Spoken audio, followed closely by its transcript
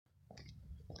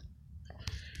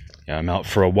Yeah, I'm out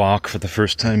for a walk for the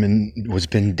first time in what's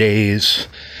been days.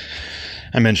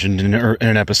 I mentioned in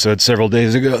an episode several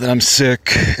days ago that I'm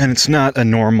sick, and it's not a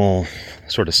normal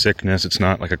sort of sickness. It's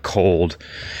not like a cold.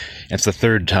 It's the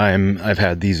third time I've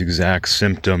had these exact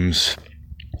symptoms,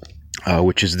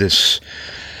 which is this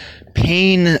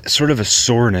pain, sort of a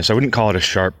soreness. I wouldn't call it a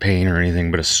sharp pain or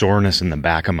anything, but a soreness in the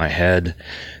back of my head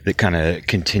that kind of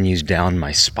continues down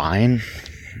my spine.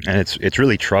 And it's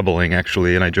really troubling,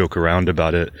 actually, and I joke around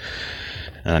about it.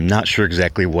 And I'm not sure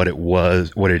exactly what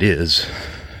it is,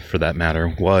 for that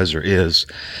matter, was or is.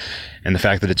 And the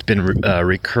fact that it's been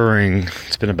recurring,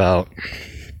 I've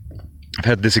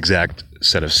had this exact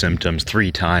set of symptoms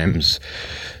 3 times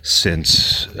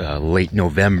since late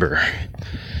November.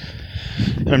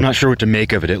 And I'm not sure what to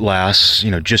make of it. It lasts,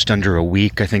 just under a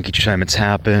week, I think, each time it's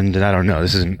happened. And I don't know,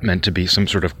 this isn't meant to be some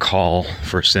sort of call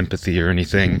for sympathy or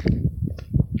anything.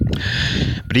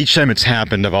 But each time it's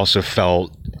happened, I've also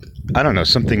felt, I don't know,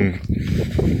 something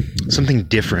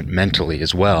different mentally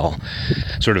as well.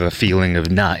 Sort of a feeling of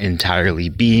not entirely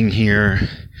being here,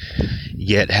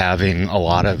 yet having a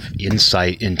lot of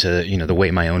insight into, the way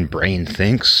my own brain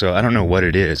thinks. So I don't know what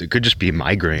it is. It could just be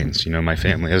migraines. My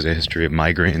family has a history of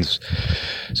migraines.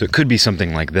 So it could be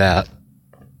something like that.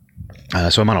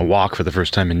 So I'm on a walk for the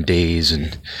first time in days, and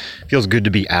it feels good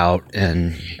to be out.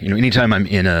 And, anytime I'm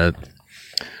in a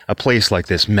place like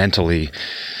this mentally,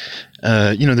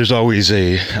 there's always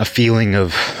a feeling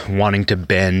of wanting to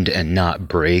bend and not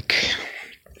break.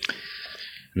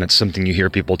 And that's something you hear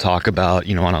people talk about,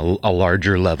 on a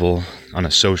larger level, on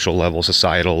a social level,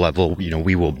 societal level.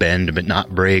 We will bend but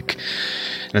not break.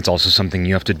 And it's also something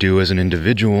you have to do as an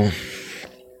individual.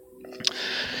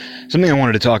 Something I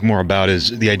wanted to talk more about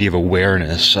is the idea of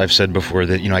awareness. I've said before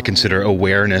that, I consider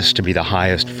awareness to be the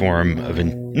highest form of,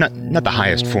 not the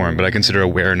highest form, but I consider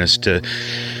awareness to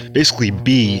basically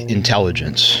be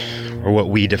intelligence, or what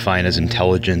we define as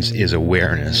intelligence is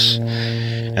awareness.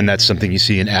 And that's something you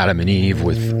see in Adam and Eve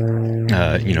with,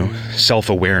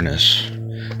 self-awareness.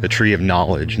 The tree of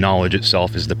knowledge. Knowledge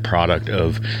itself is the product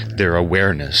of their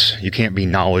awareness. You can't be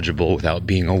knowledgeable without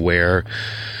being aware,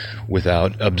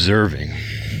 without observing.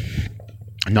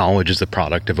 Knowledge is the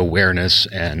product of awareness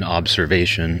and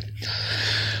observation.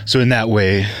 So in that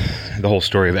way, the whole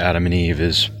story of Adam and Eve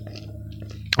is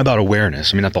about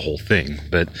awareness. I mean, not the whole thing,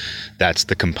 but that's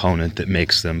the component that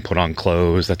makes them put on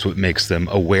clothes. That's what makes them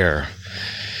aware.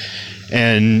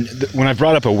 And when I've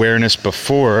brought up awareness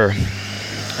before,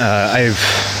 I've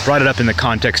brought it up in the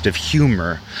context of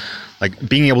humor, like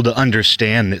being able to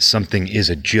understand that something is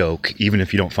a joke, even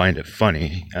if you don't find it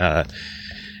funny.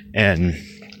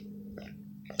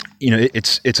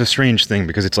 It's a strange thing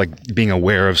because it's like being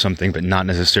aware of something but not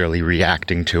necessarily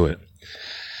reacting to it.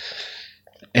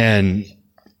 And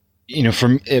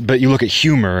but you look at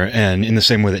humor, and in the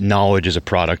same way that knowledge is a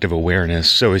product of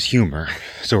awareness, so is humor.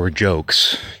 So are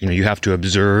jokes. You have to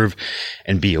observe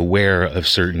and be aware of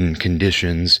certain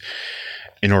conditions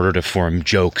in order to form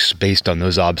jokes based on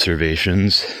those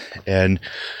observations. And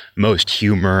most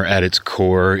humor at its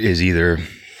core is either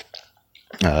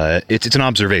it's an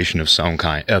observation of some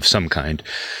kind,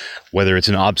 whether it's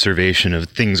an observation of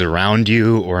things around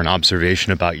you or an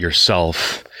observation about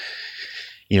yourself.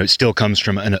 It still comes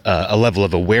from a level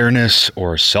of awareness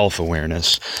or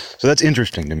self-awareness. So that's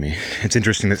interesting to me. It's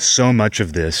interesting that so much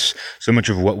of this, so much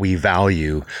of what we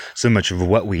value, so much of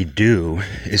what we do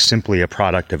is simply a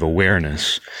product of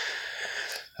awareness.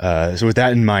 So with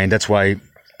that in mind, that's why,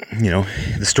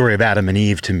 the story of Adam and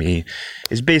Eve to me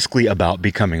is basically about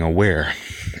becoming aware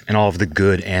and all of the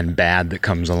good and bad that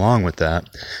comes along with that.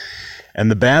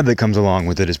 And the bad that comes along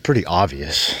with it is pretty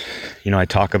obvious. I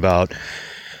talk about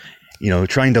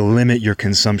trying to limit your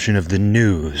consumption of the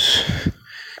news.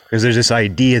 Because there's this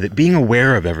idea that being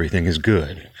aware of everything is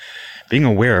good. Being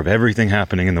aware of everything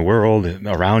happening in the world,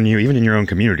 around you, even in your own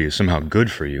community, is somehow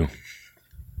good for you.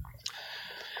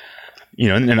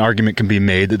 An argument can be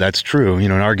made that that's true.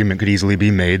 An argument could easily be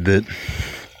made that,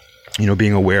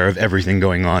 being aware of everything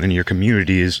going on in your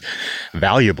community is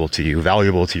valuable to you,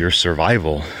 valuable to your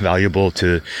survival, valuable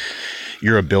to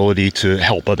your ability to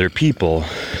help other people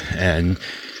and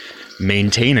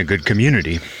maintain a good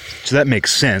community. So that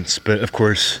makes sense. But of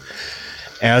course,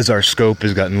 as our scope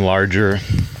has gotten larger,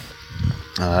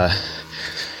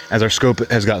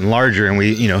 and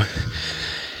we,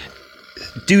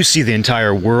 do see the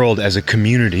entire world as a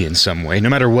community in some way, no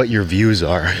matter what your views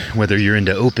are, whether you're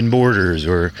into open borders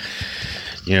or,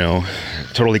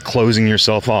 totally closing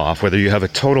yourself off, whether you have a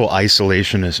total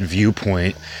isolationist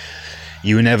viewpoint,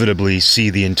 you inevitably see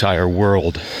the entire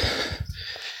world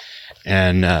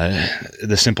And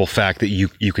the simple fact that you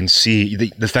can see,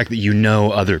 the fact that you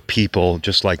know other people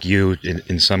just like you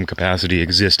in some capacity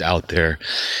exist out there,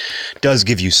 does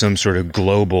give you some sort of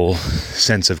global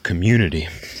sense of community.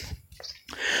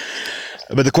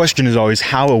 But the question is always,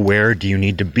 how aware do you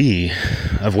need to be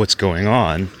of what's going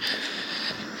on?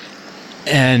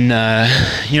 And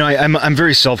I'm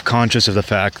very self-conscious of the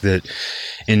fact that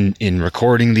in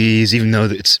recording these, even though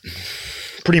it's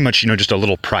pretty much, just a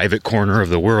little private corner of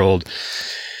the world,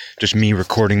 just me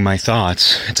recording my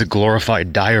thoughts. It's a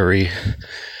glorified diary.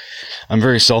 I'm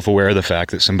very self-aware of the fact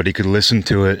that somebody could listen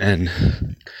to it and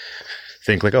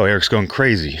think like, oh, Eric's going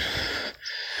crazy.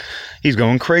 He's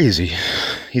going crazy.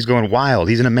 He's going wild.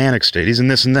 He's in a manic state. He's in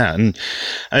this and that. And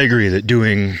I agree that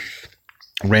doing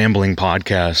rambling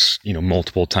podcasts,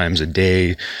 multiple times a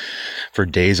day for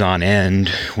days on end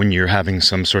when you're having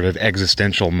some sort of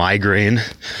existential migraine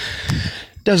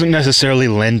doesn't necessarily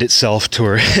lend itself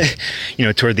toward,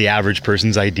 toward the average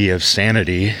person's idea of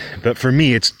sanity. But for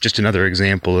me, it's just another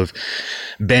example of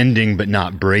bending but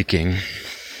not breaking.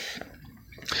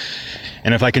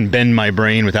 And if I can bend my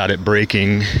brain without it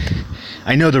breaking,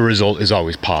 I know the result is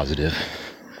always positive.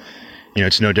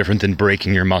 It's no different than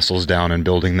breaking your muscles down and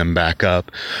building them back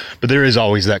up. But there is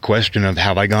always that question of,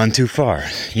 have I gone too far?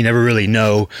 You never really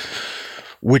know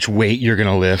which weight you're going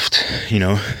to lift,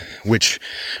 which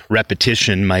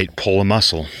repetition might pull a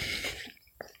muscle.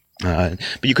 But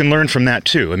you can learn from that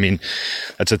too. I mean,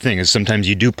 that's the thing, is sometimes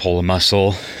you do pull a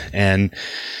muscle, and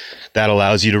that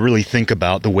allows you to really think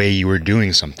about the way you were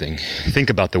doing something. Think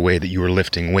about the way that you were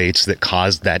lifting weights that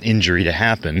caused that injury to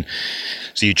happen.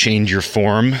 So you change your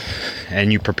form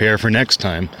and you prepare for next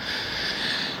time.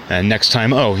 And next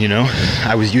time,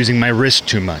 I was using my wrist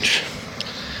too much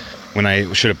when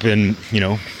I should have been,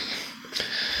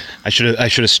 I should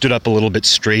have stood up a little bit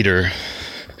straighter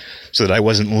so that I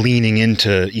wasn't leaning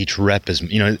into each rep as,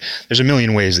 there's a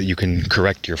million ways that you can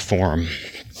correct your form.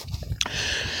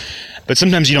 But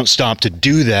sometimes you don't stop to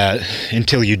do that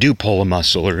until you do pull a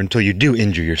muscle or until you do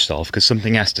injure yourself, because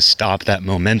something has to stop that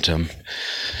momentum.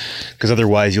 Because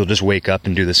otherwise you'll just wake up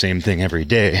and do the same thing every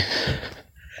day.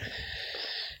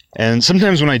 And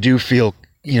sometimes when I do feel,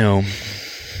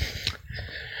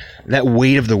 that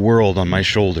weight of the world on my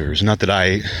shoulders, not that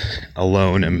I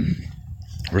alone am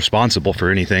responsible for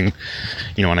anything,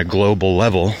 on a global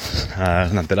level,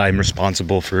 not that I'm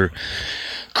responsible for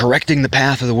correcting the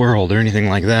path of the world or anything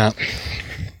like that.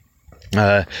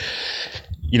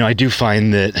 I do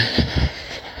find that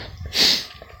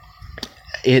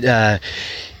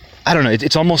I don't know,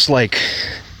 it's almost like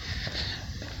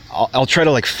I'll try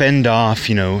to fend off,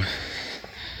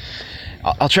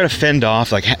 I'll try to fend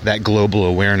off that global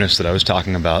awareness that I was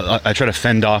talking about. I try to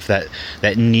fend off that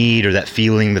need or that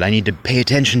feeling that I need to pay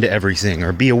attention to everything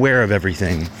or be aware of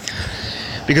everything,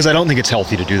 because I don't think it's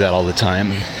healthy to do that all the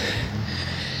time.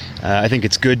 I think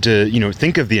it's good to,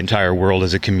 think of the entire world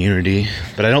as a community,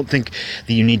 but I don't think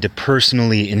that you need to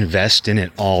personally invest in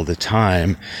it all the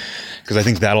time, because I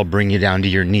think that'll bring you down to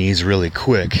your knees really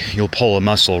quick. You'll pull a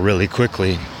muscle really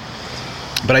quickly.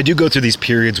 But I do go through these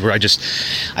periods where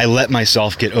I let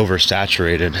myself get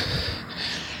oversaturated.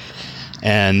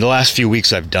 And the last few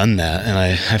weeks I've done that, and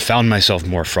I found myself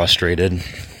more frustrated.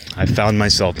 I found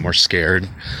myself more scared.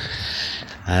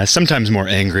 Sometimes more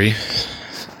angry.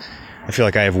 I feel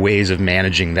like I have ways of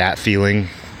managing that feeling.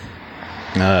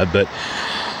 But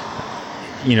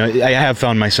I have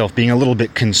found myself being a little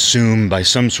bit consumed by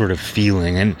some sort of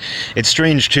feeling. And it's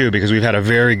strange too, because we've had a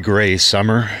very gray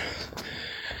summer.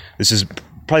 This is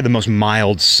probably the most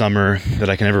mild summer that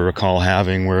I can ever recall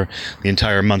having, where the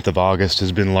entire month of August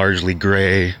has been largely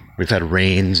gray. We've had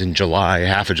rains in July.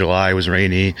 Half of July was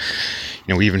rainy.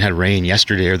 We even had rain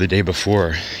yesterday or the day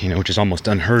before, which is almost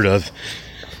unheard of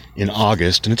in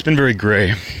August. And it's been very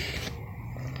gray.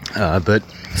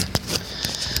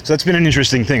 So that's been an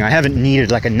interesting thing. I haven't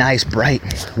needed a nice,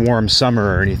 bright, warm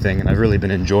summer or anything, and I've really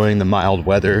been enjoying the mild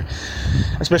weather,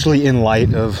 especially in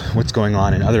light of what's going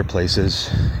on in other places.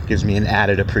 It gives me an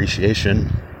added appreciation.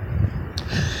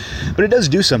 But it does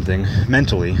do something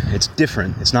mentally. It's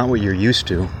different. It's not what you're used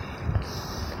to.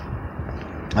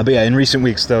 But yeah, in recent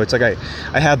weeks, though, it's like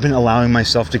I have been allowing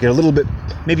myself to get a little bit,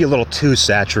 maybe a little too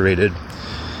saturated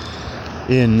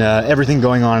in everything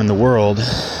going on in the world,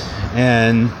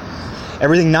 and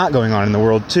everything not going on in the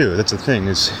world too. That's the thing,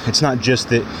 is it's not just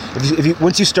that if you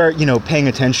once you start paying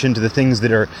attention to the things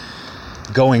that are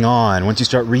going on, once you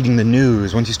start reading the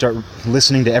news, once you start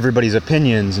listening to everybody's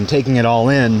opinions and taking it all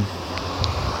in,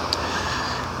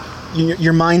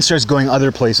 your mind starts going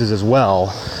other places as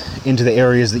well, into the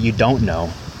areas that you don't know.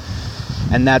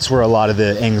 And that's where a lot of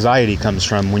the anxiety comes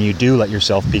from, when you do let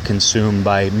yourself be consumed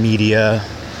by media,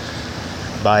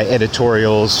 by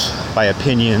editorials, by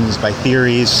opinions, by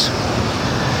theories,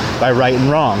 by right and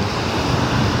wrong.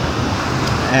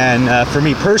 And for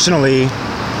me personally,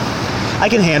 I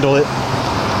can handle it.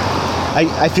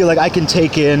 I feel like I can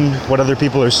take in what other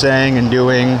people are saying and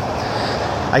doing.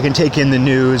 I can take in the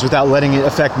news without letting it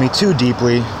affect me too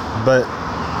deeply. But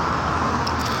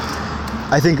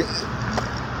I think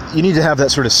you need to have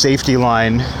that sort of safety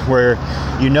line where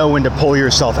you know when to pull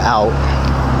yourself out.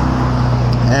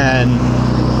 And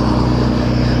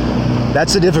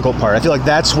that's the difficult part. I feel like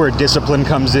that's where discipline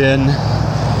comes in.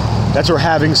 That's where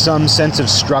having some sense of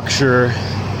structure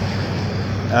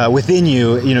within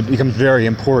you, becomes very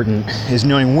important, is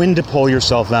knowing when to pull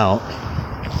yourself out.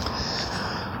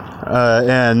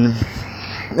 And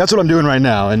that's what I'm doing right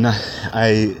now. And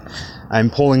I'm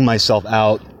pulling myself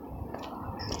out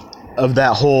of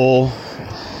that whole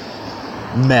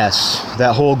mess,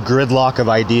 that whole gridlock of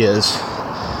ideas.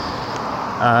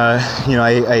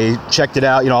 I checked it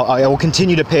out. I will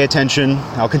continue to pay attention.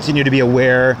 I'll continue to be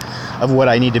aware of what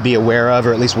I need to be aware of,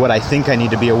 or at least what I think I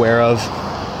need to be aware of.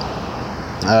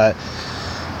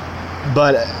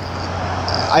 But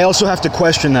I also have to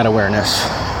question that awareness.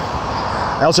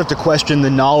 I also have to question the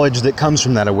knowledge that comes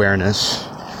from that awareness.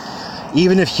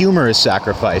 Even if humor is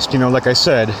sacrificed, like I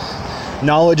said,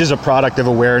 knowledge is a product of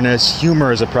awareness.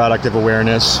 Humor is a product of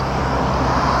awareness.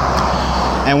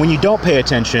 And when you don't pay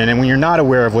attention and when you're not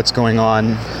aware of what's going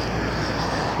on,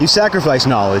 you sacrifice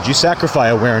knowledge, you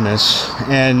sacrifice awareness.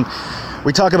 And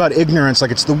we talk about ignorance like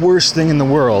it's the worst thing in the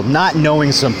world, not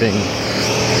knowing something.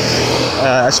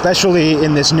 Especially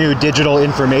in this new digital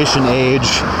information age,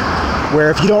 where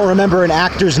if you don't remember an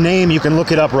actor's name, you can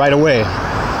look it up right away.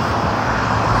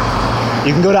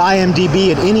 You can go to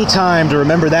IMDb at any time to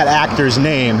remember that actor's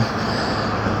name.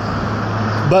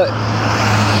 But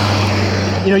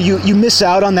you miss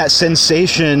out on that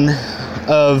sensation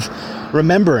of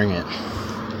remembering it.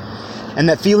 And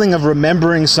that feeling of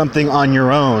remembering something on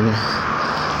your own.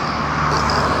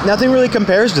 Nothing really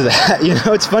compares to that.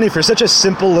 It's funny, for such a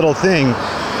simple little thing,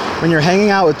 when you're hanging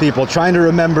out with people, trying to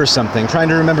remember something, trying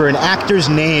to remember an actor's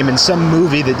name in some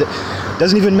movie that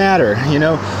doesn't even matter,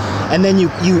 and then you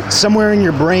somewhere in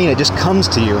your brain, it just comes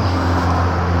to you.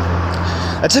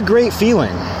 That's a great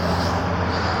feeling.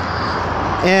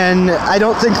 And I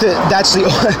don't think that's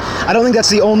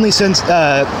the only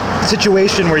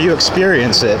situation where you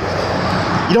experience it.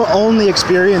 You don't only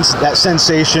experience that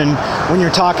sensation when you're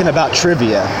talking about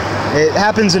trivia. It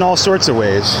happens in all sorts of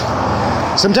ways.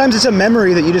 Sometimes it's a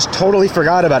memory that you just totally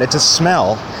forgot about. It's a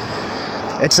smell.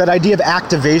 It's that idea of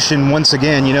activation once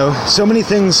again. So many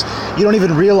things, you don't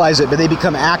even realize it, but they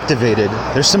become activated.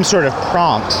 There's some sort of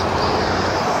prompt.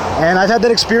 And I've had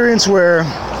that experience where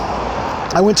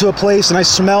I went to a place and I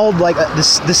smelled like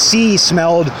the sea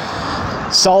smelled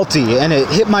salty, and it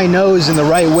hit my nose in the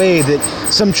right way that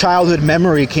some childhood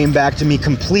memory came back to me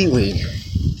completely.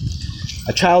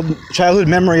 A childhood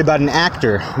memory about an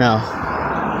actor now.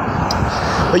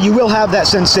 But you will have that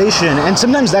sensation, and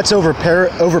sometimes that's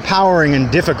overpowering and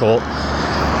difficult.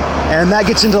 And that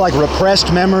gets into like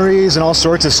repressed memories and all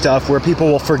sorts of stuff where people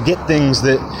will forget things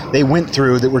that they went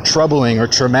through that were troubling or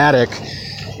traumatic,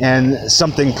 and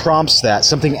something prompts that,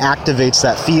 something activates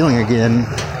that feeling again.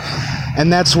 And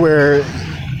that's where,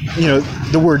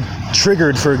 the word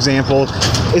triggered, for example,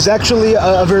 is actually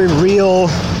a very real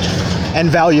and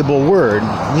valuable word.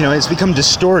 It's become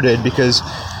distorted because,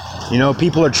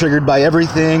 people are triggered by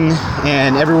everything,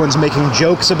 and everyone's making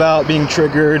jokes about being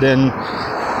triggered, and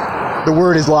the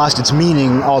word has lost its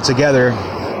meaning altogether.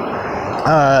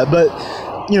 But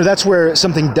that's where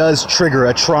something does trigger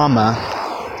a trauma.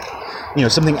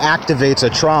 Something activates a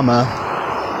trauma.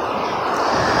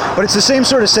 But it's the same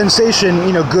sort of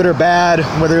sensation, good or bad,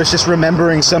 whether it's just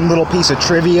remembering some little piece of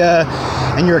trivia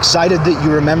and you're excited that you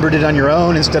remembered it on your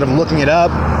own instead of looking it up.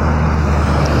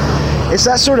 It's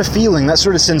that sort of feeling, that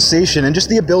sort of sensation, and just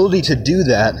the ability to do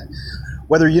that.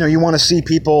 Whether, you want to see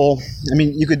people,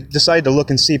 you could decide to look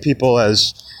and see people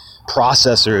as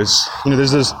processors.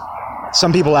 There's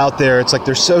some people out there, it's like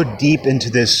they're so deep into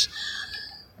this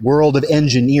world of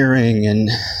engineering and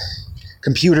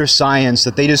computer science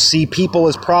that they just see people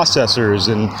as processors.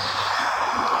 And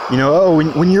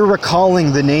when you're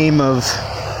recalling the name of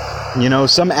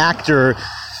some actor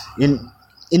in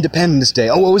Independence Day,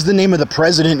 what was the name of the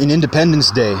president in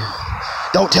Independence Day?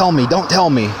 Don't tell me,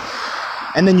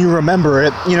 and then you remember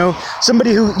it.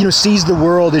 Somebody who sees the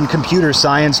world in computer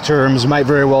science terms might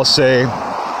very well say,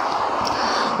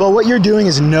 well, what you're doing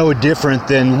is no different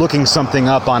than looking something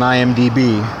up on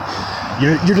IMDb.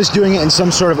 You're just doing it in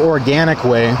some sort of organic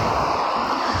way.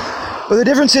 But the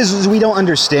difference is we don't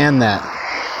understand that.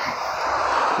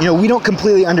 We don't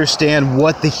completely understand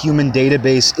what the human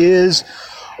database is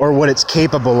or what it's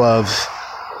capable of.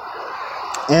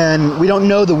 And we don't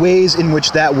know the ways in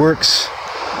which that works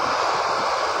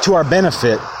to our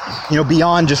benefit,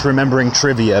 beyond just remembering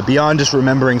trivia, beyond just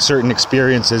remembering certain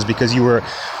experiences because you were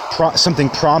something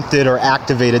prompted or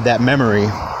activated that memory.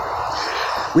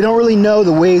 We don't really know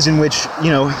the ways in which,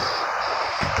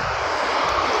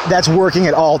 that's working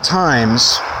at all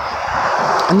times.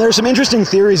 And there's some interesting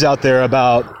theories out there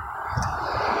about,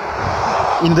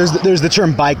 there's the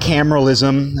term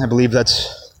bicameralism. I believe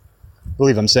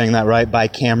I'm saying that right,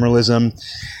 bicameralism.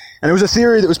 And it was a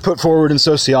theory that was put forward in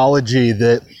sociology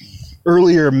that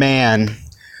earlier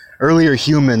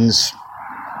humans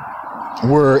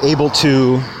were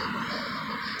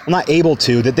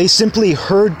that they simply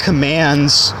heard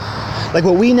commands, like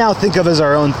what we now think of as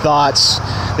our own thoughts.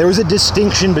 There was a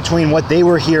distinction between what they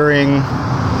were hearing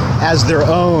as their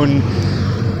own.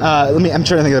 I'm trying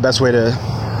to think of the best way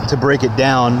to break it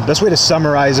down. Best way to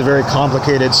summarize a very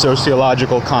complicated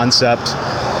sociological concept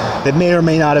that may or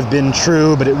may not have been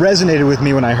true, but it resonated with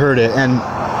me when I heard it. And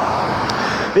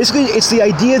basically, it's the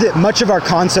idea that much of our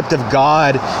concept of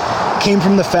God came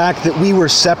from the fact that we were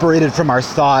separated from our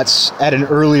thoughts at an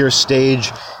earlier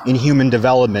stage in human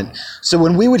development. So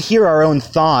when we would hear our own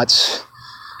thoughts,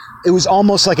 it was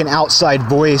almost like an outside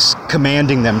voice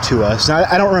commanding them to us. Now,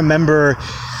 I don't remember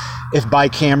if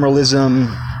bicameralism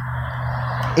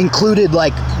included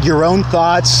like your own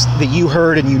thoughts that you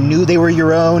heard and you knew they were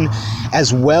your own,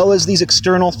 as well as these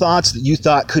external thoughts that you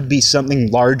thought could be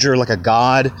something larger like a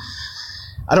God.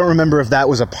 I don't remember if that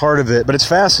was a part of it, but it's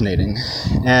fascinating.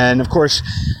 And of course,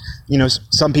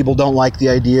 some people don't like the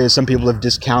idea, some people have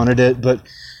discounted it, but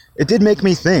it did make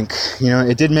me think,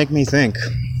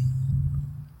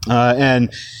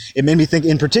 And it made me think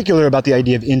in particular about the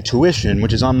idea of intuition,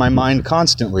 which is on my mind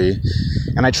constantly.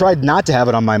 And I tried not to have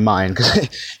it on my mind because,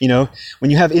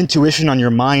 when you have intuition on your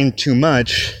mind too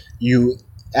much, you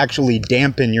actually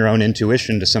dampen your own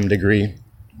intuition to some degree.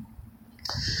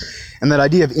 And that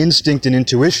idea of instinct and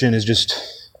intuition is just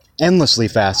endlessly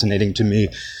fascinating to me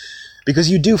because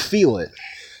you do feel it.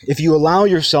 If you allow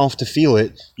yourself to feel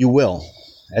it, you will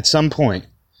at some point.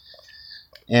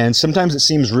 And sometimes it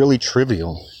seems really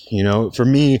trivial. For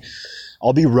me,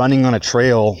 I'll be running on a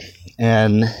trail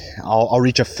and I'll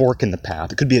reach a fork in the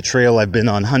path. It could be a trail I've been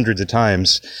on hundreds of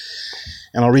times.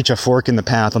 And I'll reach a fork in the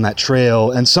path on that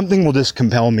trail and something will just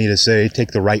compel me to say,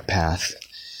 take the right path.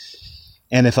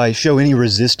 And if I show any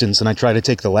resistance and I try to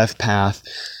take the left path,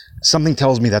 something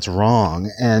tells me that's wrong.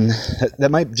 And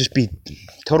that might just be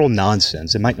total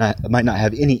nonsense. It might not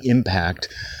have any impact.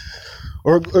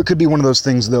 Or it could be one of those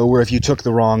things, though, where if you took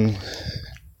the wrong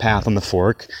path on the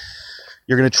fork,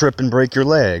 you're going to trip and break your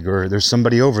leg, or there's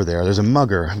somebody over there, there's a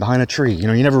mugger behind a tree.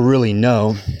 You never really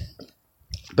know.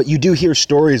 But you do hear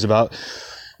stories about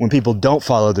when people don't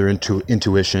follow their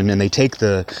intuition and they take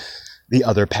the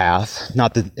other path.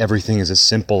 Not that everything is as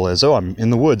simple as, I'm in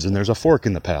the woods and there's a fork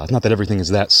in the path. Not that everything is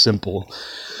that simple.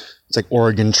 It's like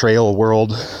Oregon Trail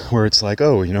world where it's like,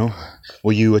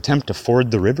 will you attempt to ford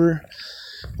the river?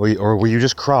 Or will you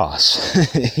just cross?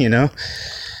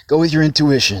 Go with your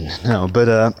intuition. No,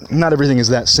 but not everything is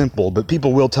that simple. But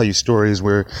people will tell you stories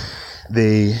where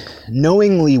they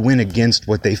knowingly went against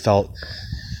what they felt.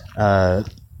 They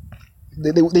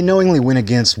knowingly went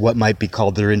against what might be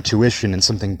called their intuition, and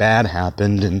something bad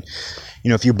happened. And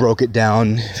if you broke it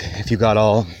down, if you got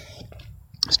all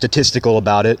statistical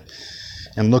about it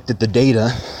and looked at the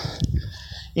data,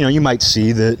 you might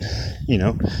see that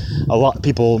a lot of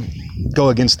people go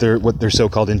against their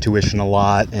so-called intuition a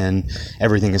lot, and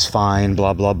everything is fine,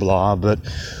 blah blah blah. But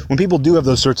when people do have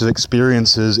those sorts of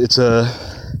experiences, it's a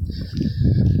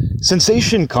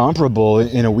sensation comparable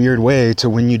in a weird way to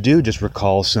when you do just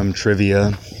recall some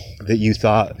trivia that you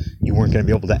thought you weren't going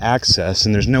to be able to access,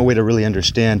 and there's no way to really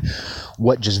understand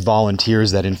what just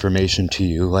volunteers that information to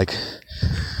you. Like,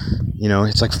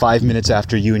 it's like 5 minutes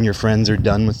after you and your friends are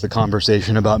done with the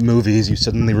conversation about movies, you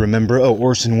suddenly remember,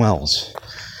 Orson Welles.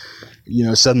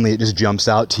 Suddenly it just jumps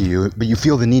out to you, but you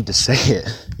feel the need to say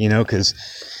it, because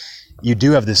you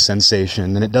do have this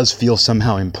sensation and it does feel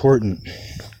somehow important.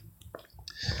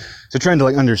 So trying to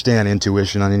understand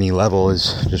intuition on any level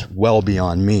is just well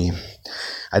beyond me.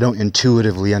 I don't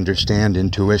intuitively understand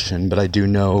intuition, but I do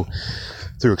know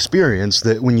through experience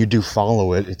that when you do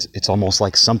follow it, it's almost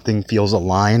like something feels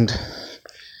aligned.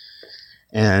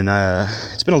 And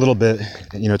it's been a little bit,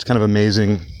 it's kind of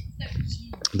amazing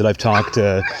that I've talked,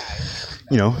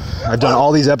 I've done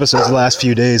all these episodes the last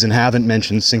few days and haven't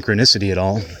mentioned synchronicity at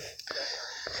all.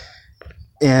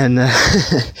 And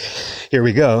here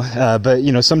we go. But,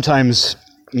 sometimes,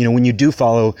 when you do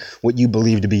follow what you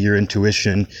believe to be your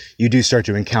intuition, you do start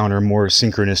to encounter more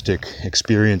synchronistic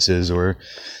experiences or,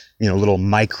 little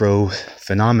micro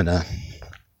phenomena.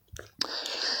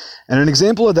 And an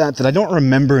example of that I don't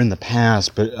remember in the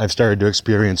past, but I've started to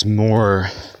experience more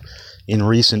in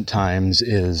recent times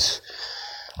is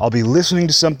I'll be listening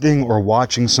to something or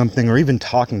watching something or even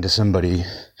talking to somebody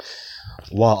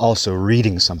while also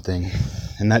reading something.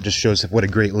 And that just shows what a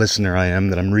great listener I am,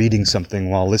 that I'm reading something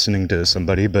while listening to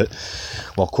somebody, but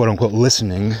while quote unquote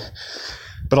listening.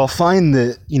 But I'll find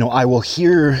that, I will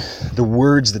hear the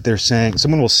words that they're saying.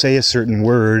 Someone will say a certain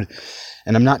word,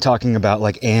 and I'm not talking about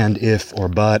like and, if, or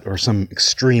but, or some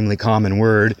extremely common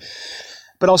word,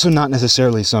 but also not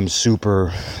necessarily some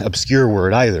super obscure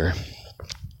word either.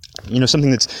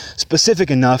 Something that's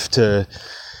specific enough to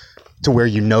where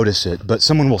you notice it, but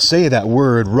someone will say that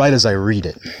word right as I read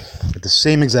it at the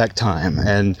same exact time.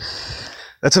 And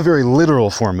that's a very literal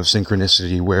form of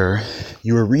synchronicity where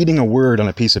you are reading a word on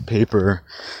a piece of paper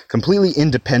completely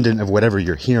independent of whatever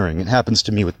you're hearing. It happens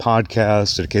to me with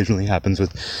podcasts. It occasionally happens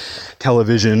with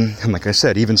television. And like I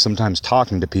said, even sometimes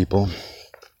talking to people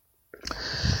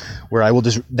where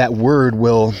that word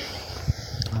will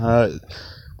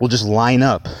just line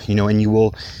up, and you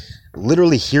will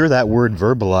literally hear that word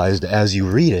verbalized as you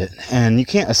read it, and you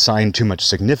can't assign too much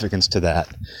significance to that,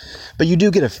 but you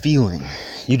do get a feeling,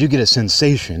 you do get a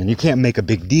sensation, and you can't make a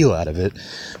big deal out of it,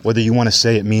 whether you want to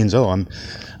say it means, I'm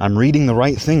reading the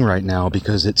right thing right now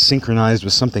because it's synchronized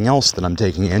with something else that I'm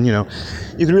taking in. You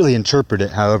can really interpret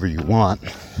it however you want,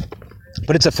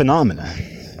 but it's a phenomena.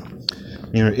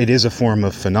 It is a form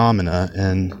of phenomena,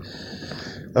 and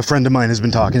a friend of mine has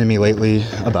been talking to me lately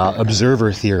about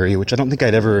observer theory, which I don't think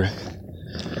I'd ever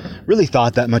really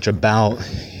thought that much about,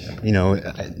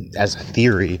 as a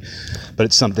theory, but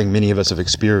it's something many of us have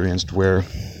experienced where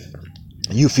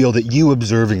you feel that you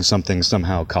observing something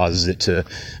somehow causes it to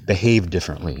behave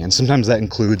differently. And sometimes that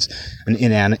includes an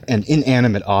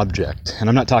inanimate object. And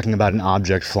I'm not talking about an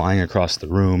object flying across the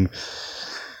room,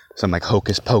 some like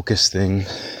hocus pocus thing,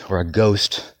 or a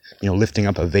ghost lifting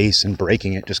up a vase and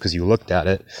breaking it just because you looked at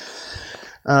it.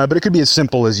 But it could be as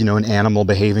simple as, an animal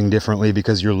behaving differently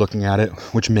because you're looking at it,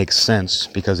 which makes sense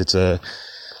because it's a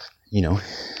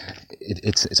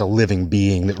living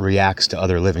being that reacts to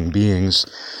other living beings.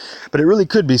 But it really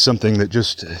could be something that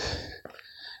just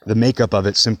the makeup of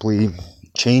it simply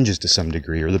changes to some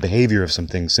degree, or the behavior of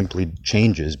something simply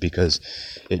changes because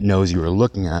it knows you are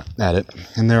looking at it.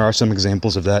 And there are some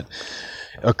examples of that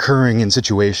occurring in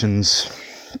situations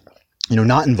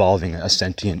not involving a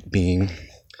sentient being.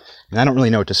 And I don't really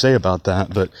know what to say about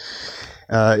that, but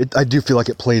I do feel like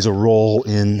it plays a role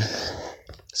in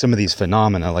some of these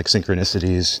phenomena, like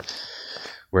synchronicities,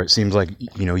 where it seems like,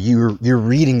 you're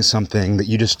reading something that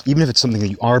you just, even if it's something that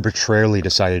you arbitrarily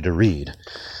decided to read,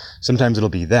 sometimes it'll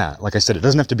be that. Like I said, it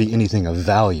doesn't have to be anything of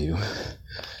value.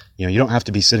 You don't have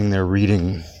to be sitting there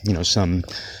reading, some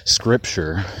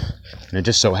scripture, and it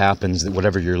just so happens that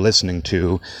whatever you're listening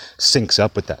to syncs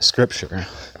up with that scripture.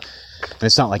 And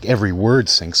it's not like every word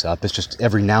syncs up, it's just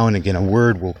every now and again a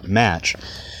word will match.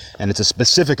 And it's a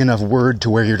specific enough word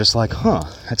to where you're just like,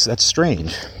 that's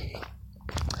strange.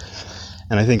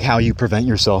 And I think how you prevent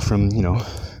yourself from,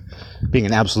 being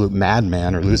an absolute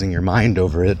madman or losing your mind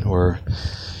over it or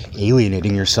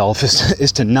alienating yourself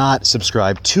is to not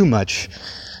subscribe too much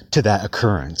to that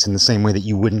occurrence in the same way that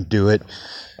you wouldn't do it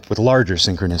with larger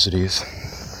synchronicities.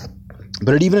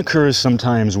 But it even occurs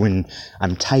sometimes when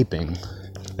I'm typing.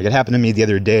 Like it happened to me the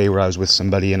other day where I was with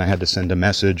somebody and I had to send a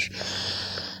message.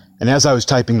 And as I was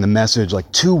typing the message, like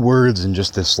 2 words in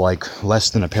just this like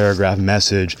less than a paragraph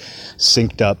message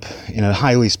synced up in a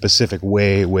highly specific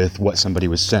way with what somebody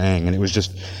was saying. And it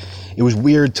was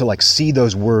weird to like see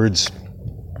those words,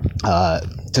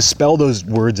 to spell those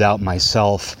words out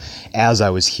myself as I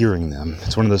was hearing them.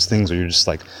 It's one of those things where you're just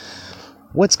like,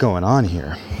 what's going on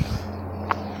here?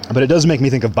 But it does make me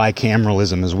think of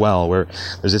bicameralism as well, where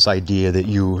there's this idea that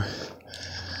you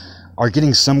are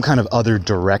getting some kind of other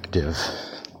directive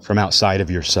from outside of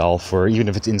yourself, or even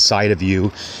if it's inside of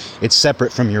you, it's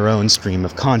separate from your own stream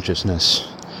of consciousness.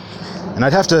 And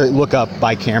I'd have to look up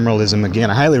bicameralism again.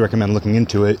 I highly recommend looking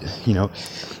into it,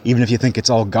 even if you think it's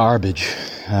all garbage.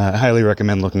 I highly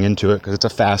recommend looking into it because it's a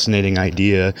fascinating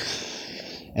idea.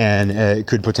 And it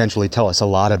could potentially tell us a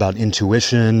lot about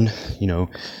intuition,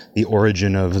 the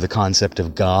origin of the concept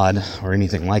of God or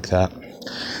anything like that.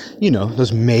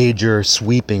 Those major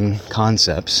sweeping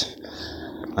concepts.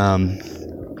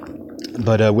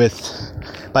 But with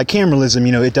bicameralism,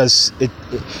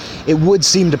 it would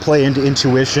seem to play into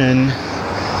intuition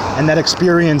And that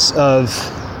experience of,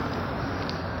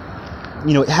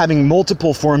 having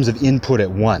multiple forms of input at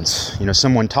once,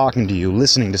 someone talking to you,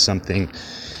 listening to something,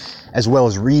 as well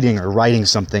as reading or writing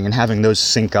something, and having those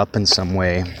sync up in some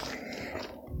way,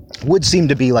 would seem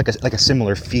to be like a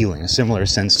similar feeling, a similar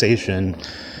sensation,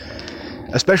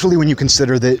 especially when you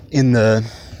consider that in the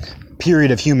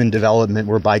period of human development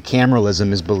where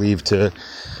bicameralism is believed to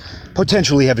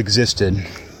potentially have existed,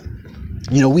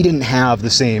 we didn't have the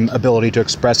same ability to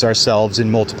express ourselves in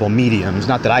multiple mediums,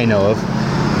 not that I know of.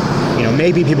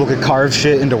 Maybe people could carve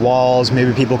shit into walls,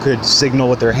 maybe people could signal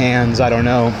with their hands, I don't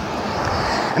know.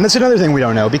 And that's another thing we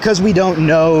don't know, because we don't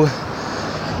know,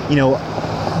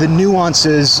 the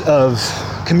nuances of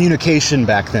communication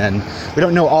back then. We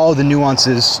don't know all the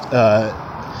nuances,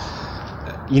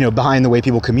 behind the way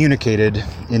people communicated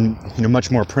in, much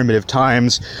more primitive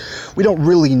times. We don't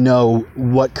really know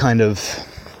what kind of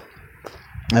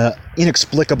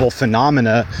inexplicable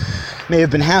phenomena may have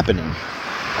been happening.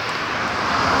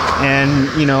 And,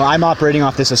 I'm operating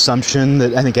off this assumption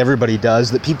that I think everybody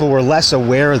does, that people were less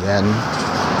aware then.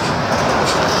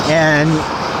 And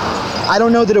I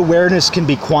don't know that awareness can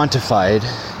be quantified.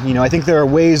 I think there are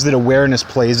ways that awareness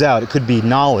plays out. It could be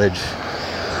knowledge.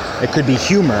 It could be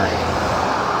humor.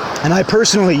 And I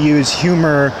personally use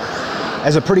humor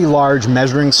as a pretty large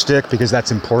measuring stick because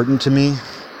that's important to me.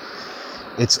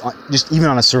 It's just even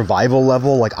on a survival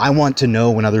level, like I want to know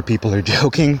when other people are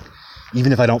joking,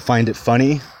 even if I don't find it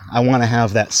funny. I want to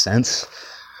have that sense.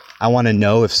 I want to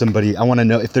know if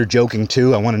they're joking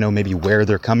too. I want to know maybe where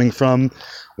they're coming from,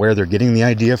 where they're getting the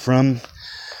idea from.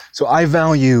 So I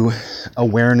value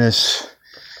awareness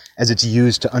as it's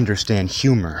used to understand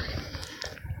humor.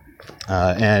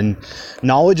 And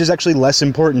knowledge is actually less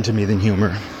important to me than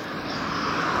humor.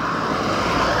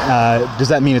 Does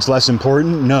that mean it's less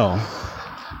important? No.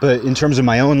 But in terms of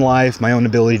my own life, my own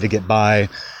ability to get by,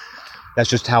 that's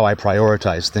just how I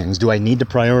prioritize things. Do I need to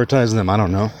prioritize them? I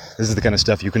don't know. This is the kind of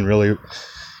stuff you can really,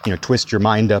 twist your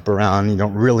mind up around. You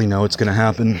don't really know what's going to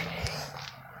happen.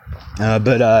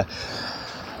 But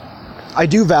I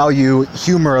do value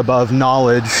humor above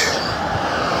knowledge.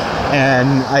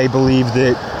 And I believe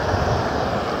that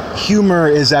humor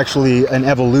is actually an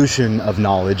evolution of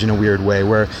knowledge in a weird way,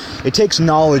 where it takes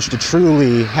knowledge to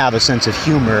truly have a sense of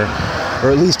humor,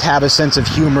 or at least have a sense of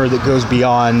humor that goes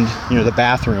beyond, the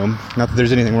bathroom. Not that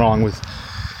there's anything wrong with,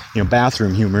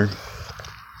 bathroom humor.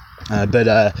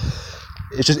 But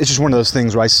it's just one of those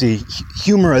things where I see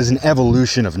humor as an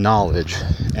evolution of knowledge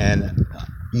and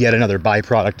yet another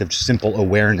byproduct of simple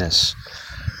awareness.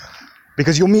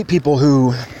 Because you'll meet people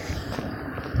who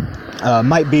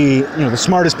might be, the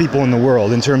smartest people in the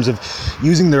world in terms of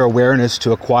using their awareness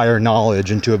to acquire knowledge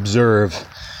and to observe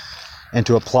and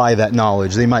to apply that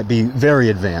knowledge. They might be very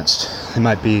advanced. They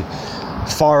might be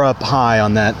far up high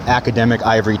on that academic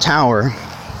ivory tower,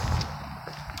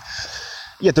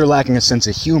 yet they're lacking a sense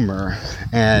of humor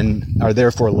and are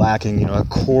therefore lacking, a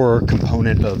core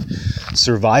component of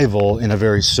survival in a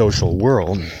very social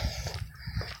world.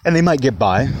 And they might get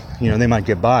by,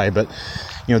 but,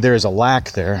 there is a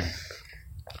lack there.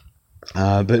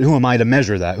 But who am I to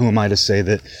measure that? Who am I to say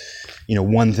that,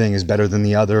 one thing is better than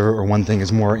the other, or one thing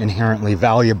is more inherently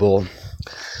valuable,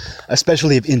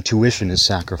 especially if intuition is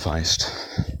sacrificed?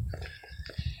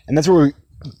 And that's where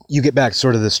you get back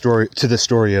sort of to the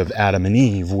story of Adam and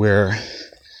Eve, where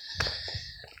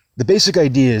the basic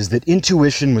idea is that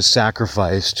intuition was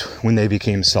sacrificed when they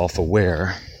became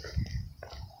self-aware.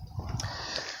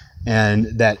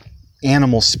 And that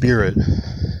animal spirit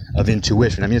of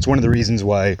intuition. I mean, it's one of the reasons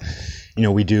why,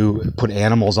 we do put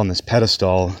animals on this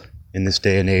pedestal in this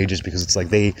day and age, is because it's like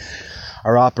they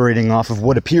are operating off of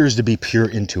what appears to be pure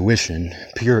intuition,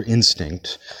 pure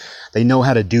instinct. They know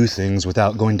how to do things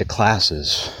without going to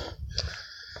classes.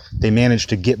 They manage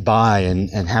to get by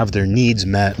and have their needs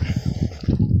met,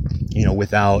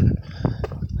 without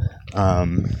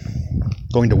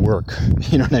going to work.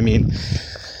 You know what I mean?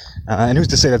 And who's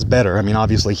to say that's better? I mean,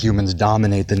 obviously humans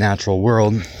dominate the natural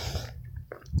world.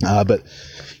 But,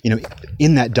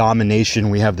 in that domination,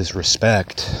 we have this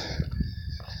respect.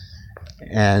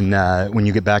 And when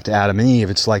you get back to Adam and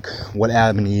Eve, it's like what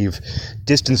Adam and Eve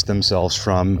distanced themselves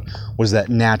from was that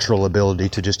natural ability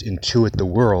to just intuit the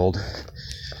world.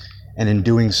 And in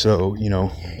doing so,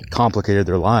 complicated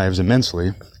their lives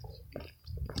immensely.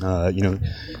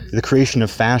 The creation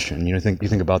of fashion, you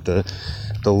think about the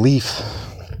leaf,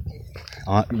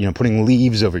 putting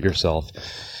leaves over yourself,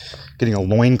 getting a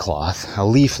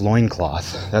leaf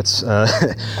loincloth. That's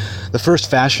the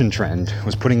first fashion trend,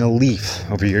 was putting a leaf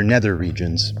over your nether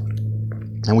regions.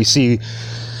 And we see,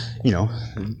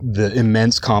 the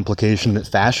immense complication that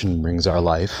fashion brings our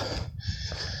life.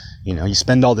 You know, you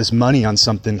spend all this money on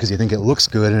something because you think it looks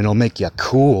good and it'll make you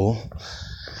cool.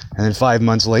 And then 5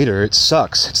 months later, it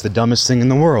sucks. It's the dumbest thing in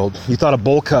the world. You thought a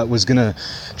bowl cut was going to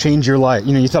change your life.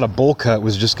 You know, you thought a bowl cut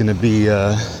was just going to be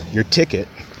your ticket.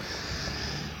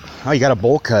 Oh, you got a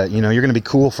bowl cut, you know, you're going to be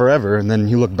cool forever. And then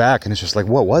you look back and it's just like,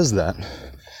 what was that?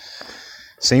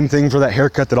 Same thing for that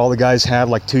haircut that all the guys had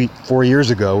like 4 years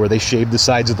ago, where they shaved the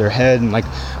sides of their head and like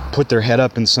put their head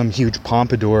up in some huge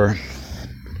pompadour.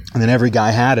 And then every guy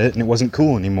had it and it wasn't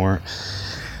cool anymore.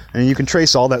 And you can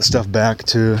trace all that stuff back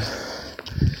to,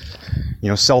 you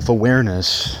know,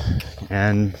 self-awareness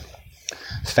and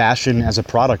fashion as a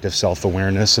product of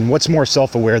self-awareness. And what's more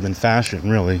self-aware than fashion,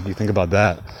 really? You think about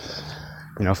that.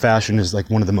 You know, fashion is like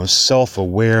one of the most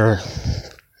self-aware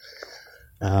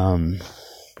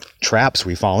traps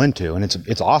we fall into. And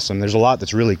it's awesome. There's a lot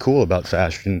that's really cool about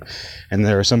fashion. And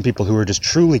there are some people who are just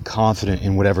truly confident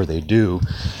in whatever they do.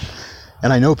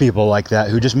 And I know people like that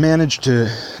who just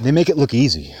they make it look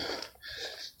easy.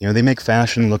 You know, they make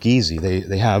fashion look easy.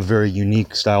 They have very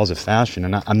unique styles of fashion.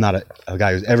 And I'm not a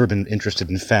guy who's ever been interested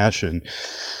in fashion,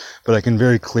 but I can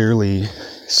very clearly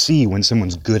see when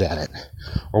someone's good at it,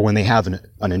 or when they have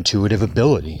an intuitive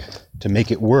ability to make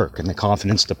it work and the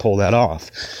confidence to pull that off.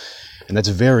 And that's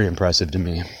very impressive to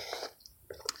me.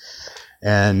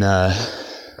 And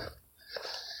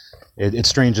it's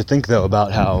strange to think, though,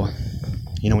 about how,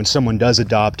 you know, when someone buys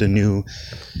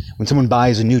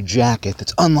a new jacket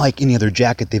that's unlike any other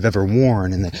jacket they've ever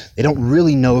worn, and they don't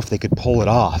really know if they could pull it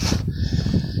off,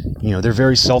 you know, they're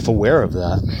very self-aware of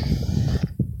that.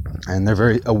 And they're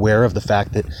very aware of the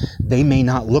fact that they may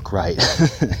not look right.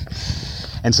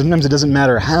 And sometimes it doesn't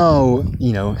matter how,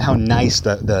 you know, how nice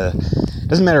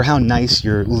doesn't matter how nice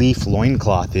your leaf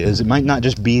loincloth is. It might not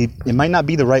be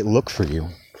the right look for you.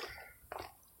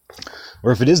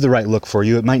 Or if it is the right look for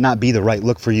you, it might not be the right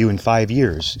look for you in 5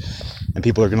 years. And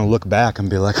people are going to look back and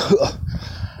be like,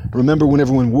 remember when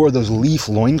everyone wore those leaf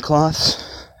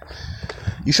loincloths?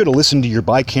 You should have listened to your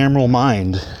bicameral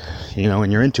mind, you know,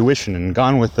 and your intuition, and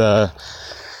gone with, I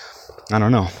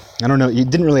don't know. You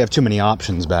didn't really have too many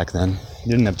options back then.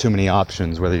 You didn't have too many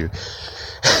options, whether you,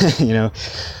 you know,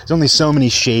 there's only so many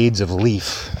shades of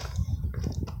leaf.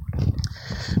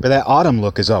 But that autumn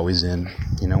look is always in,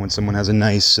 you know, when someone has a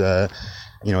nice, you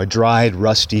know, a dried,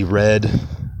 rusty red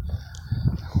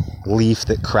leaf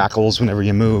that crackles whenever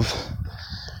you move.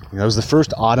 You know, that was the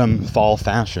first autumn-fall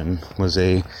fashion, was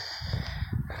a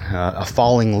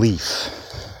falling leaf,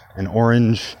 an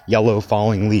orange-yellow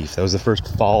falling leaf. That was the first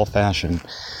fall fashion.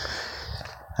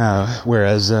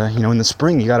 Whereas, you know, in the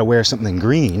spring, you got to wear something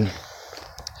green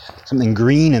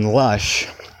and lush.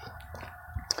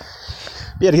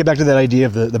 Yeah, to get back to that idea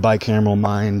of the bicameral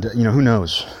mind, you know, who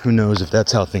knows? Who knows if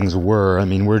that's how things were? I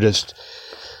mean, we're just,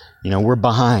 you know, we're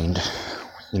behind.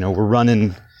 You know, we're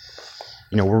running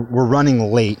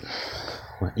late.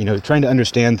 You know, trying to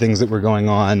understand things that were going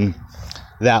on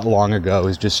that long ago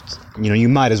is just, you know, you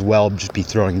might as well just be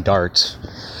throwing darts.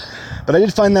 But I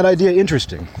did find that idea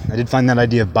interesting. I did find that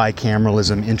idea of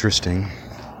bicameralism interesting.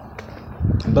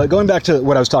 But going back to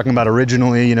what I was talking about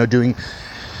originally, you know, doing,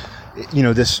 you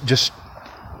know, this just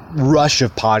rush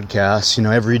of podcasts, you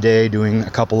know, every day, doing a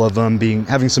couple of them,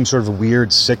 having some sort of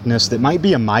weird sickness that might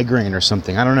be a migraine or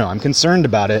something. I don't know. I'm concerned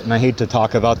about it, and I hate to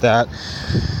talk about that,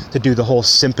 to do the whole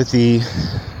sympathy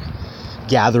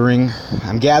gathering.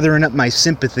 I'm gathering up my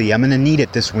sympathy. I'm going to need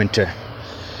it this winter.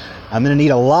 I'm going to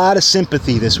need a lot of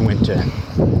sympathy this winter.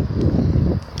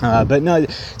 But no,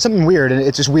 something weird, and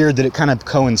it's just weird that it kind of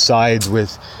coincides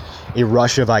with a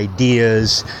rush of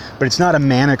ideas, but it's not a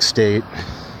manic state.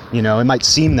 You know, it might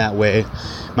seem that way.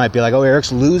 It might be like, oh,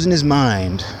 Eric's losing his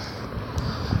mind.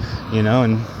 You know,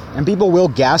 and people will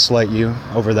gaslight you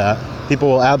over that. People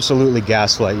will absolutely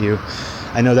gaslight you.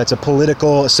 I know that's a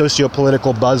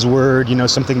socio-political buzzword, you know,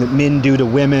 something that men do to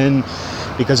women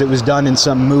because it was done in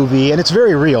some movie, and it's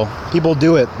very real. People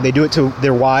do it. They do it to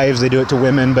their wives, they do it to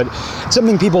women, but it's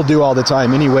something people do all the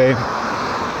time anyway.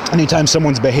 Anytime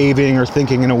someone's behaving or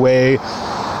thinking in a way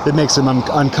that makes them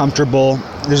uncomfortable,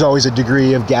 there's always a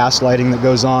degree of gaslighting that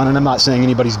goes on, and I'm not saying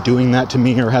anybody's doing that to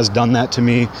me or has done that to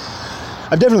me.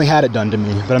 I've definitely had it done to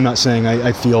me, but I'm not saying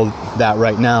I feel that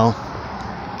right now.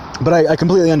 But I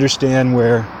completely understand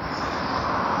where,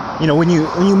 you know, when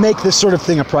you make this sort of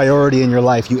thing a priority in your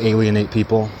life, you alienate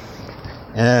people.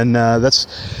 And that's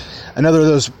another of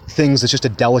those things that's just a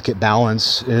delicate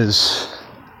balance, is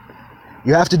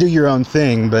you have to do your own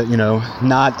thing, but, you know,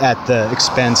 not at the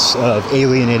expense of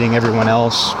alienating everyone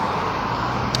else,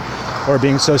 or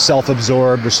being so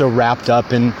self-absorbed or so wrapped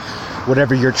up in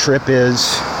whatever your trip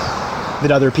is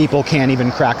that other people can't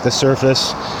even crack the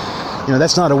surface.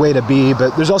 that's not a way to be,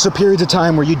 but there's also periods of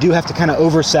time where you do have to kind of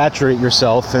oversaturate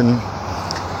yourself, and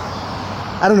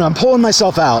I don't know, I'm pulling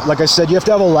myself out. Like I said, you have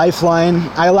to have a lifeline.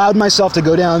 I allowed myself to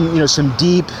go down, some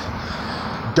deep,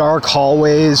 dark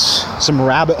hallways, some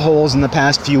rabbit holes in the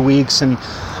past few weeks, and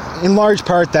in large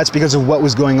part that's because of what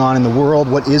was going on in the world,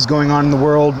 what is going on in the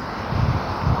world.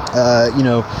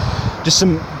 Just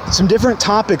some different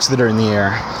topics that are in the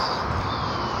air.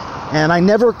 And I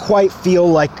never quite feel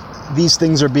like these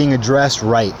things are being addressed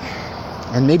right.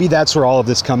 And maybe that's where all of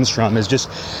this comes from, is just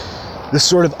this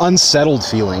sort of unsettled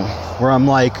feeling where I'm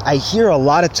like, I hear a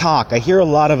lot of talk, I hear a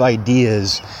lot of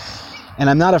ideas, and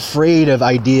I'm not afraid of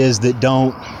ideas that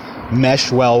don't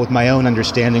mesh well with my own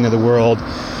understanding of the world.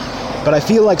 But I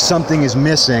feel like something is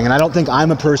missing, and I don't think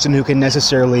I'm a person who can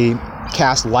necessarily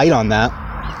cast light on that.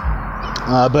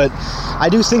 But I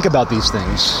do think about these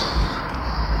things.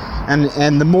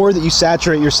 And the more that you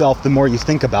saturate yourself, the more you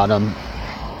think about them.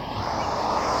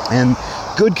 And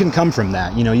good can come from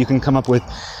that. You can come up with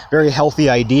very healthy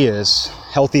ideas,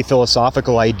 healthy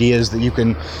philosophical ideas that you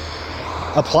can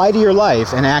apply to your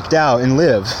life and act out and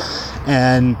live.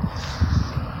 And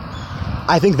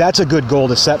I think that's a good goal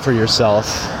to set for yourself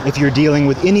if you're dealing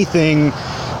with anything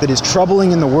that is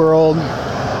troubling in the world,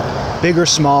 big or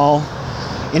small,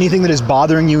 anything that is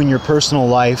bothering you in your personal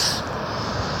life.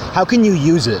 How can you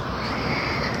use it?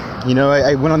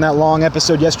 I went on that long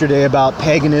episode yesterday about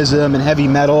paganism and heavy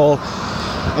metal,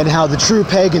 and how the true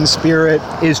pagan spirit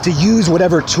is to use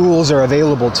whatever tools are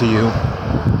available to you.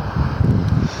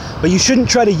 But you shouldn't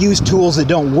try to use tools that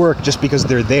don't work just because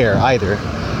they're there either.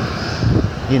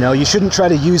 You shouldn't try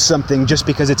to use something just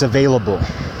because it's available.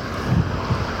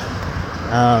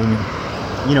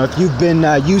 If you've been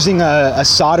using a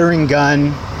soldering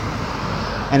gun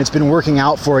and it's been working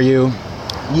out for you,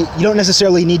 you don't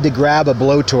necessarily need to grab a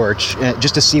blowtorch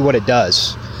just to see what it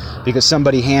does because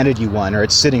somebody handed you one or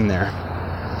it's sitting there.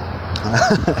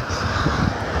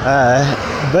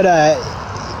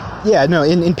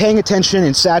 In paying attention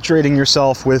and saturating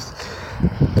yourself with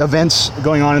events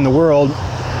going on in the world,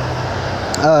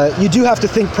 you do have to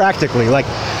think practically. Like,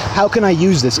 how can I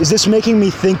use this? Is this making me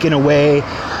think in a way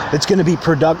that's going to be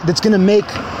that's going to make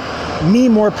me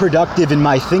more productive in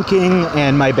my thinking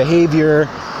and my behavior?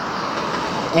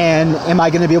 And am I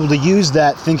going to be able to use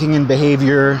that thinking and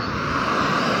behavior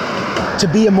to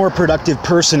be a more productive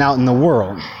person out in the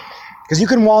world? Because you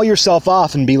can wall yourself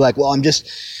off and be like, well, I'm just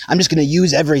going to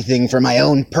use everything for my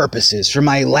own purposes, for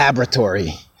my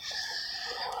laboratory.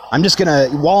 I'm just going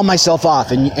to wall myself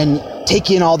off and take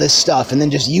in all this stuff and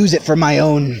then just use it for my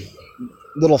own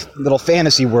little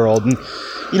fantasy world. And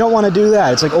you don't want to do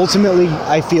that. It's like, ultimately,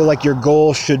 I feel like your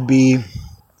goal should be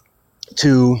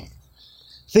to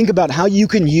think about how you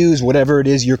can use whatever it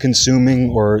is you're consuming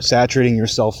or saturating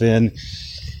yourself in,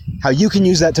 how you can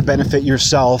use that to benefit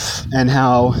yourself, and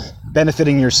how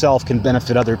benefiting yourself can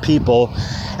benefit other people.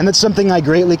 And that's something I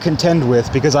greatly contend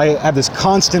with, because I have this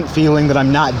constant feeling that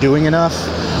I'm not doing enough.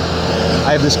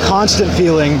 I have this constant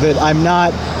feeling that I'm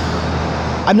not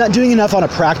doing enough on a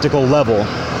practical level.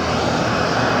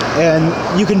 And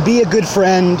you can be a good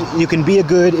friend, you can be a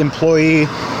good employee,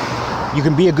 you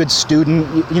can be a good student,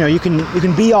 you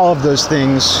can be all of those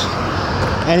things.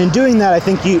 And in doing that, I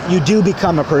think you do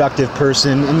become a productive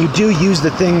person, and you do use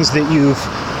the things that you've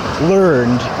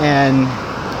learned. And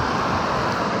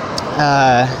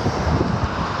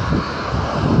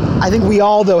I think we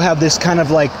all, though, have this kind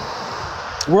of like,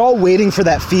 we're all waiting for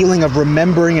that feeling of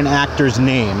remembering an actor's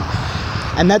name.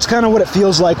 And that's kind of what it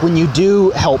feels like when you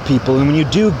do help people and when you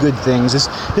do good things, is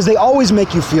because they always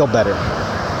make you feel better.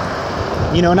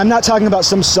 And I'm not talking about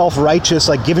some self-righteous,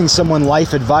 like giving someone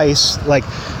life advice. Like,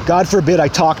 God forbid I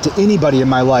talk to anybody in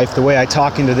my life the way I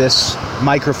talk into this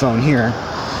microphone here.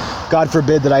 God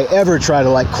forbid that I ever try to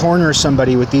like corner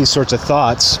somebody with these sorts of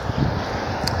thoughts.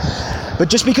 But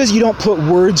just because you don't put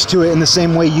words to it in the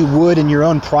same way you would in your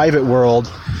own private world,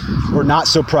 or not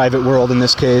so private world in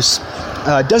this case,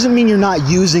 doesn't mean you're not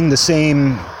using the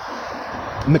same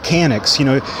mechanics.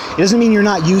 It doesn't mean you're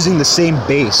not using the same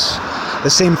base, the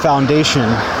same foundation.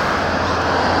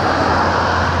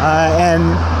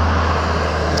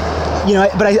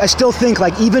 But I still think,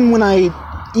 like, even when I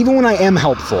am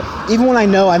helpful, even when I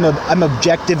know I'm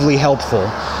objectively helpful,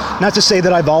 not to say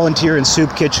that I volunteer in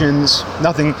soup kitchens,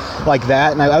 nothing like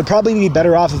that, and I would probably be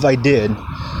better off if I did.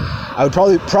 I would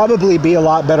probably be a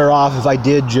lot better off if I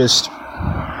did just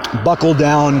buckle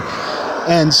down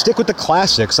and stick with the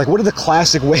classics. Like, what are the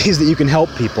classic ways that you can help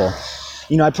people?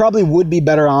 I probably would be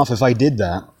better off if I did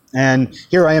that. And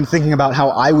here I am thinking about how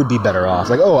I would be better off.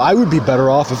 Like, oh, I would be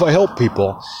better off if I helped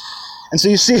people. And so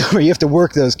you see where you have to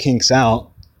work those kinks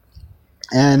out.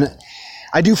 And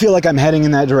I do feel like I'm heading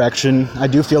in that direction. I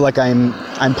do feel like I'm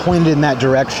pointed in that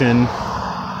direction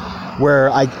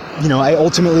where I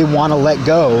ultimately want to let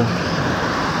go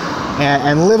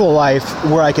and live a life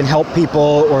where I can help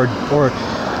people or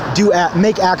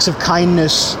make acts of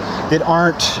kindness that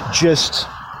aren't just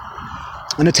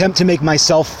an attempt to make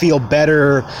myself feel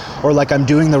better or like I'm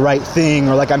doing the right thing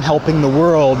or like I'm helping the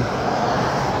world.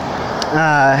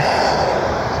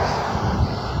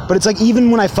 But it's like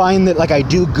even when I find that like I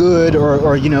do good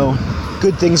or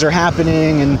good things are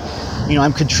happening and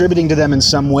I'm contributing to them in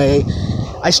some way,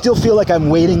 I still feel like I'm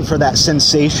waiting for that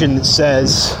sensation that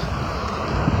says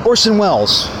Orson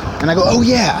Welles, and I go, oh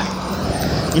yeah.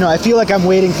 I feel like I'm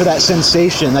waiting for that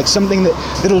sensation, like something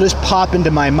that'll just pop into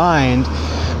my mind.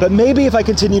 But maybe if I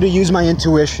continue to use my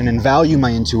intuition and value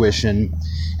my intuition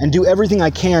and do everything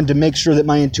I can to make sure that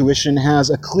my intuition has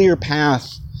a clear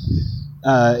path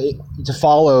to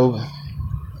follow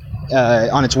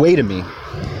on its way to me.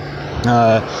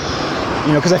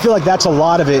 Because I feel like that's a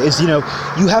lot of it is,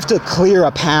 you have to clear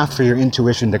a path for your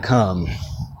intuition to come.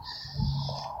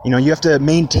 You have to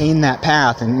maintain that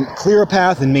path and clear a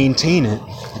path and maintain it.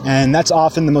 And that's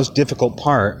often the most difficult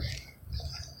part.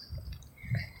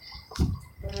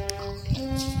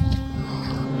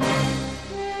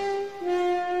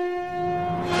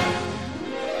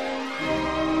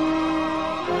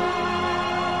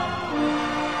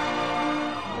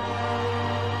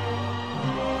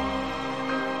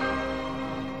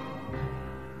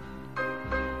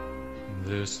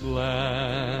 This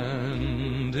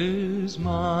land is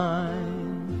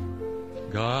mine.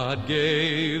 God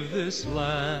gave this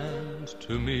land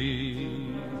to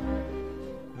me.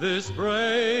 This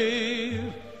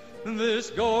brave, this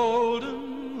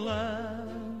golden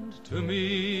land to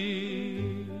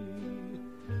me.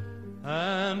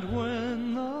 And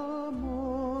when the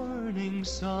morning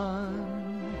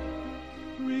sun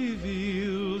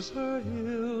reveals her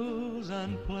hills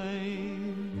and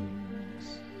plains,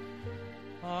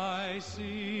 I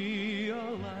see a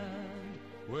land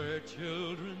where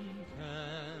children